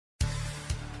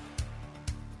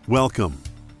Welcome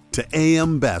to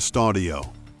AM Best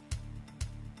Audio.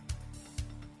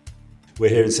 We're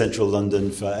here in central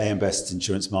London for AM Best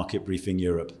Insurance Market Briefing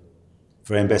Europe.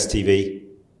 For AM Best TV,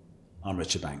 I'm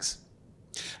Richard Banks.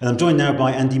 And I'm joined now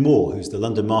by Andy Moore, who's the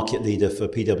London market leader for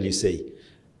PwC.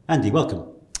 Andy, welcome.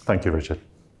 Thank you, Richard.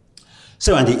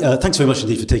 So Andy, thanks very much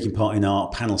indeed for taking part in our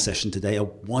panel session today, a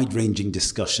wide-ranging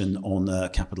discussion on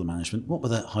capital management. What were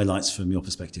the highlights from your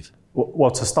perspective? Well,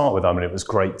 to start with, it was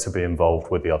great to be involved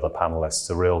with the other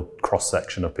panellists, a real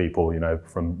cross-section of people,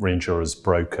 from reinsurers,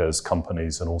 brokers,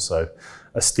 companies, and also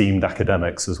esteemed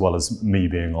academics, as well as me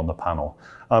being on the panel.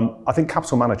 I think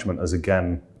capital management has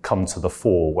again come to the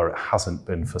fore where it hasn't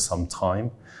been for some time.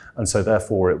 And so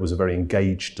therefore it was a very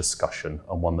engaged discussion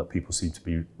and one that people seem to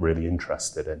be really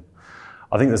interested in.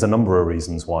 I think there's a number of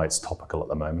reasons why it's topical at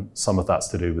the moment. Some of that's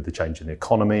to do with the change in the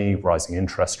economy, rising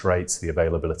interest rates, the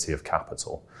availability of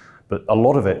capital. But a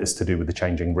lot of it is to do with the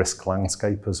changing risk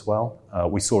landscape as well.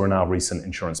 We saw in our recent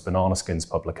Insurance Banana Skins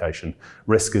publication,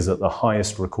 risk is at the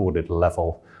highest recorded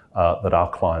level that our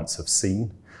clients have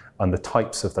seen. And the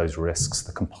types of those risks,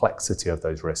 the complexity of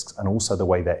those risks, and also the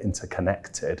way they're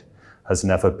interconnected has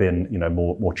never been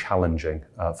more challenging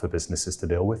for businesses to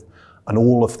deal with. And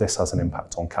all of this has an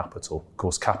impact on capital. Of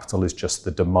course, capital is just the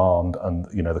demand and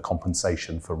the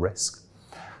compensation for risk.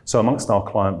 So amongst our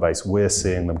client base, we're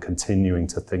seeing them continuing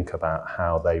to think about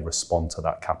how they respond to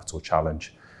that capital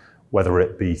challenge, whether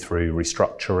it be through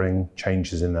restructuring,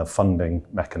 changes in their funding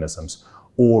mechanisms,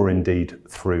 or indeed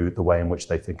through the way in which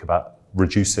they think about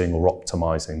reducing or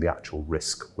optimizing the actual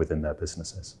risk within their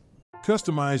businesses.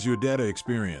 Customize your data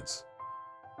experience.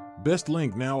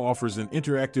 BestLink now offers an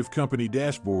interactive company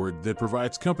dashboard that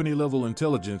provides company-level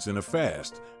intelligence in a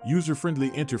fast, user-friendly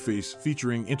interface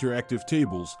featuring interactive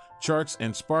tables, charts,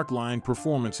 and Sparkline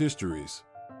performance histories.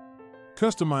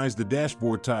 Customize the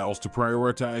dashboard tiles to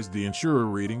prioritize the insurer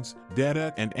ratings,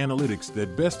 data, and analytics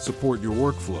that best support your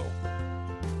workflow.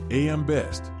 AM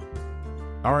Best.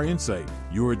 Our insight,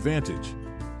 your advantage.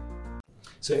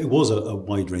 So it was a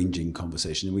wide-ranging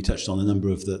conversation, and we touched on a number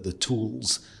of the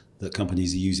tools that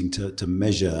companies are using to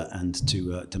measure and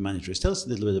to manage risk. Tell us a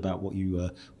little bit about what you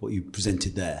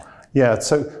presented there. Yeah,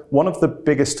 so one of the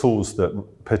biggest tools that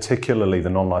particularly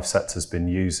the non-life sector has been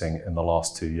using in the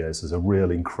last 2 years is a real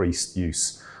increased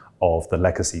use of the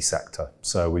legacy sector.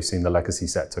 So we've seen the legacy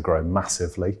sector grow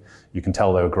massively. You can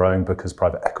tell they were growing because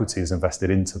private equity has invested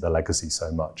into the legacy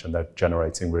so much and they're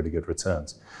generating really good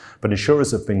returns. But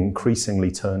insurers have been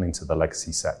increasingly turning to the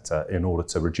legacy sector in order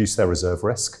to reduce their reserve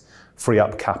risk, free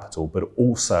up capital, but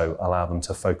also allow them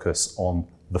to focus on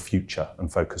the future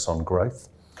and focus on growth.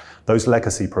 Those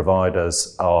legacy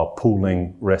providers are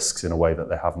pooling risks in a way that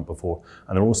they haven't before,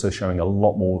 and they're also showing a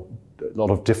lot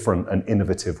of different and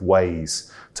innovative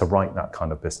ways to write that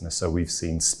kind of business. So we've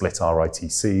seen split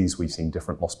RITCs, we've seen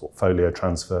different loss portfolio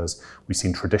transfers, we've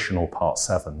seen traditional Part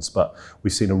 7s, but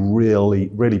we've seen a really,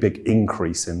 really big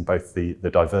increase in both the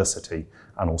diversity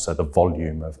and also the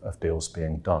volume of deals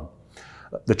being done.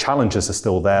 The challenges are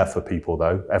still there for people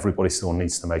though. Everybody still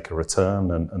needs to make a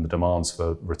return and the demands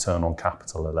for return on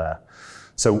capital are there.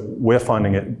 So we're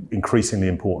finding it increasingly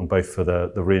important both for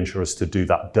the reinsurers to do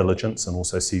that diligence and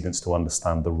also cedents to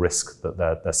understand the risk that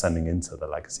they're sending into the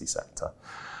legacy sector.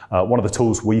 One of the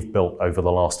tools we've built over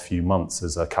the last few months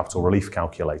is a capital relief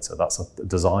calculator that's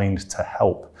designed to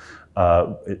help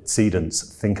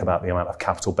cedents think about the amount of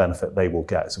capital benefit they will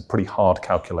get. It's a pretty hard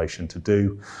calculation to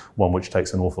do, one which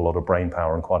takes an awful lot of brain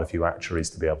power and quite a few actuaries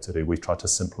to be able to do. We've tried to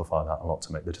simplify that a lot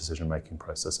to make the decision-making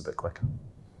process a bit quicker.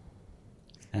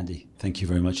 Andy, thank you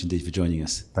very much indeed for joining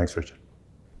us. Thanks, Richard.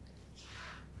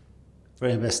 For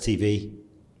AM Best TV,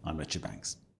 I'm Richard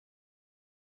Banks.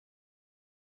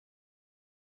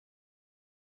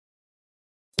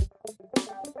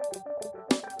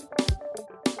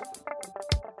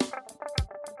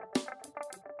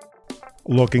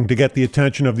 Looking to get the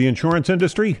attention of the insurance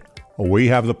industry? We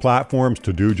have the platforms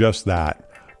to do just that.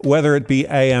 Whether it be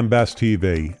AM Best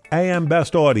TV, AM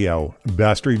Best Audio,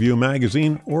 Best Review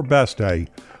Magazine, or Best Day,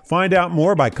 find out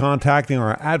more by contacting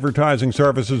our Advertising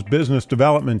Services Business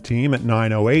Development Team at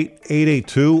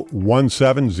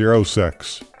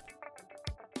 908-882-1706.